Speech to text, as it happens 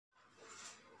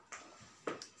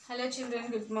Hello children,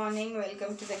 good morning.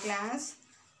 Welcome to the class.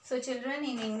 So children,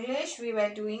 in English we were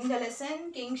doing the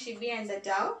lesson King Shibi and the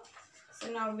Dove.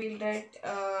 So now we'll write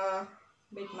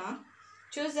Bitma.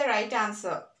 Choose the right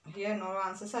answer. Here no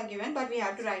answers are given, but we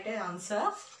have to write an answer.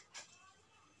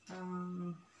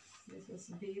 This is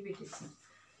B bit.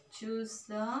 Choose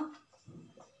the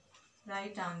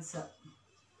right answer.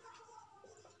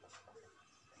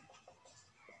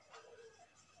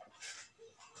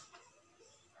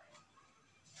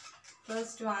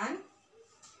 First one,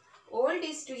 old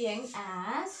is to young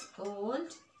as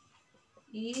old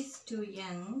is to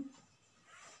young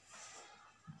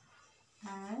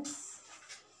as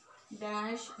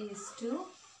dash is to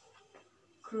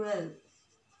cruel.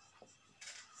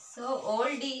 So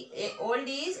old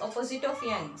is opposite of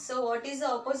young. So what is the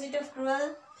opposite of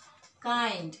cruel?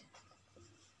 Kind.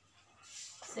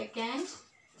 Second,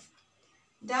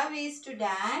 dove is to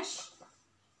dash.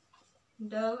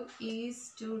 Dove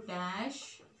is to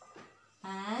dash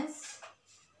as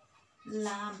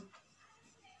lamb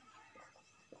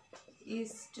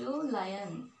is to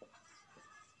lion.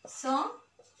 So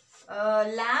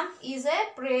lamb is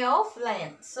a prey of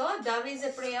lion. So dove is a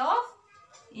prey of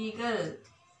eagle.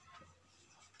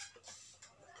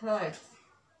 Third,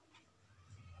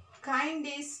 kind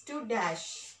is to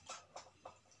dash.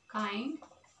 Kind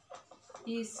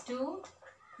is to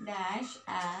dash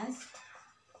as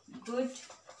good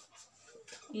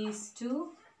is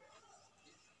to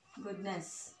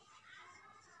goodness.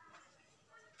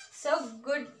 So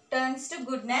good turns to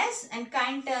goodness and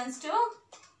kind turns to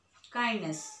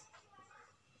kindness.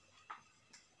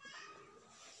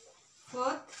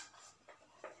 Fourth,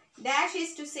 dash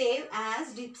is to save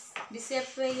as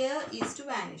disappear is to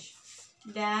vanish.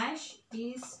 Dash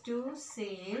is to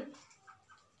save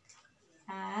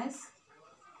as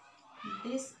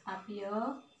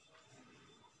disappear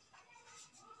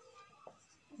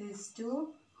is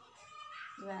to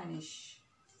vanish.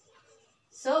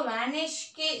 So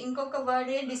vanish ki inkoka word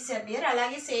e disappear,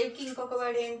 alage save ki inkoka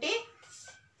word enti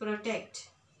protect.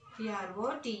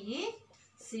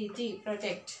 PROTECT,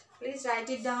 protect. Please write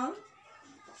it down.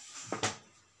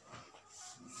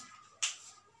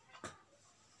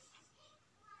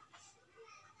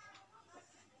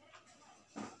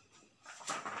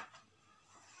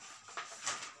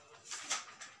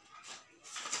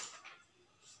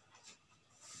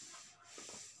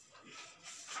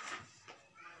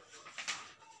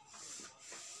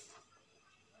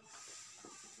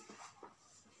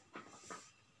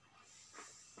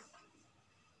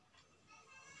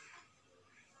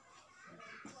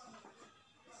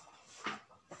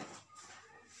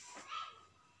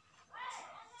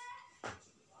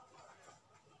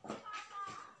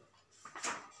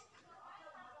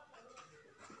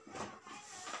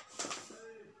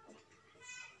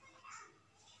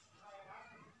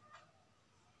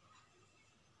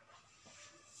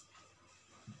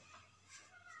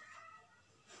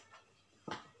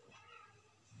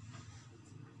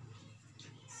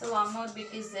 So one more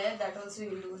bit is there, that also we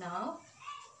will do now.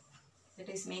 That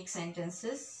is make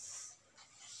sentences.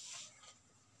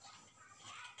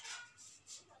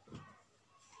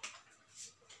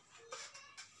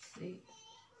 See,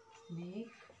 make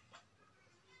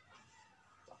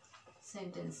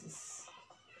sentences.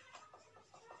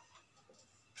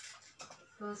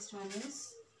 First one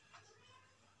is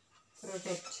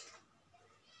protect.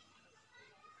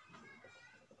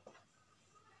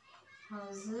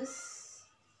 Houses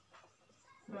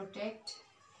protect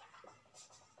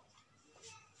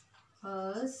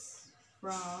us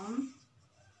from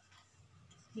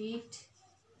heat,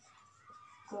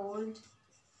 cold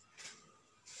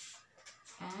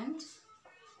and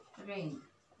rain.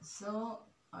 So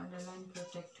underline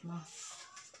protect more.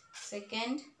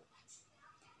 Second,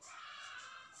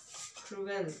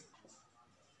 cruel.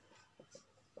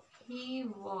 He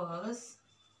was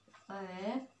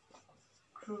a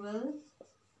cruel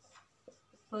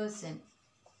person.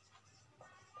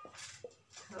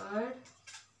 Third,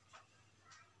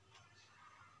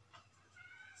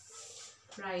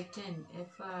 frightened.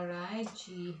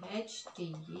 FRIGHTENED.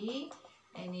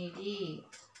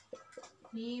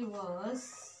 He was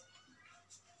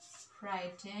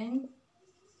frightened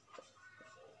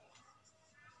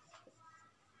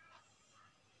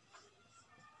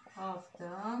of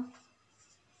the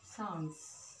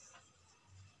sounds.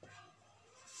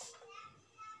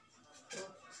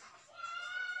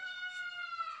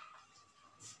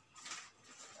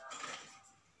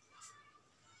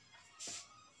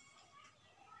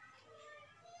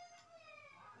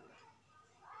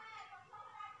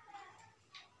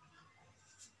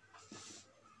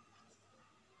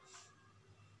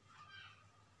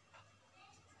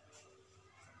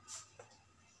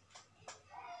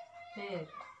 pair.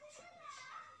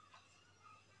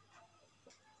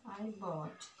 I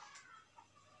bought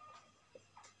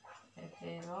a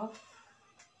pair of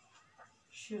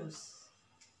shoes.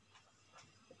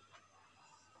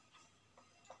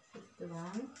 Fifth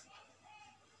one.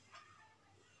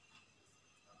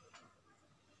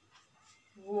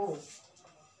 Whoa.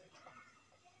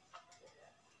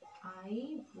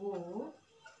 I vow.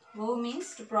 Vow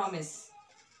means to promise.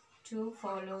 To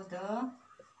follow the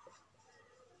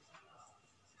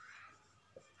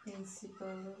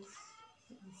principles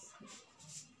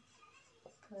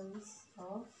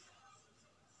of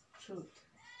truth.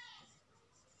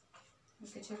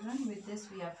 Okay children, with this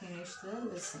we have finished the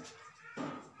lesson.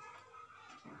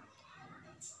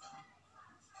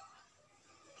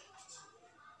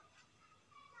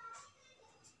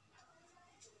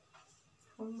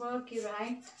 Homework, you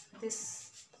write this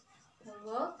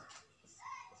homework,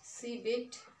 see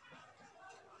it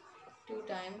 2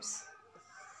 times.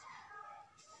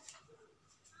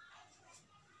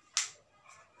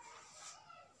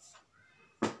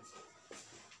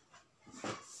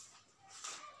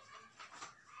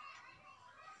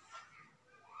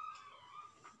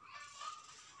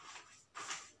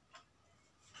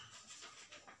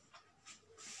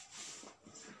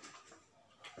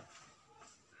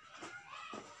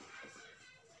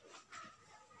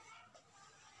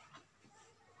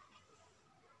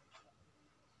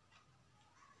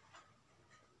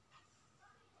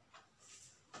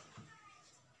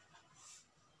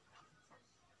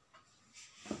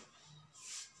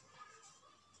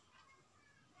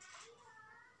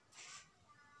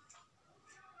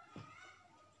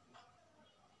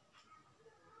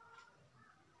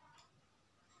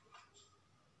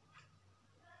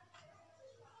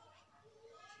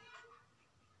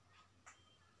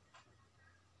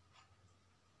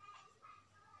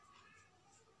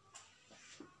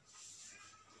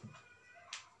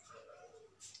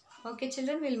 Okay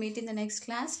children, we'll meet in the next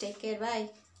class. Take care. Bye.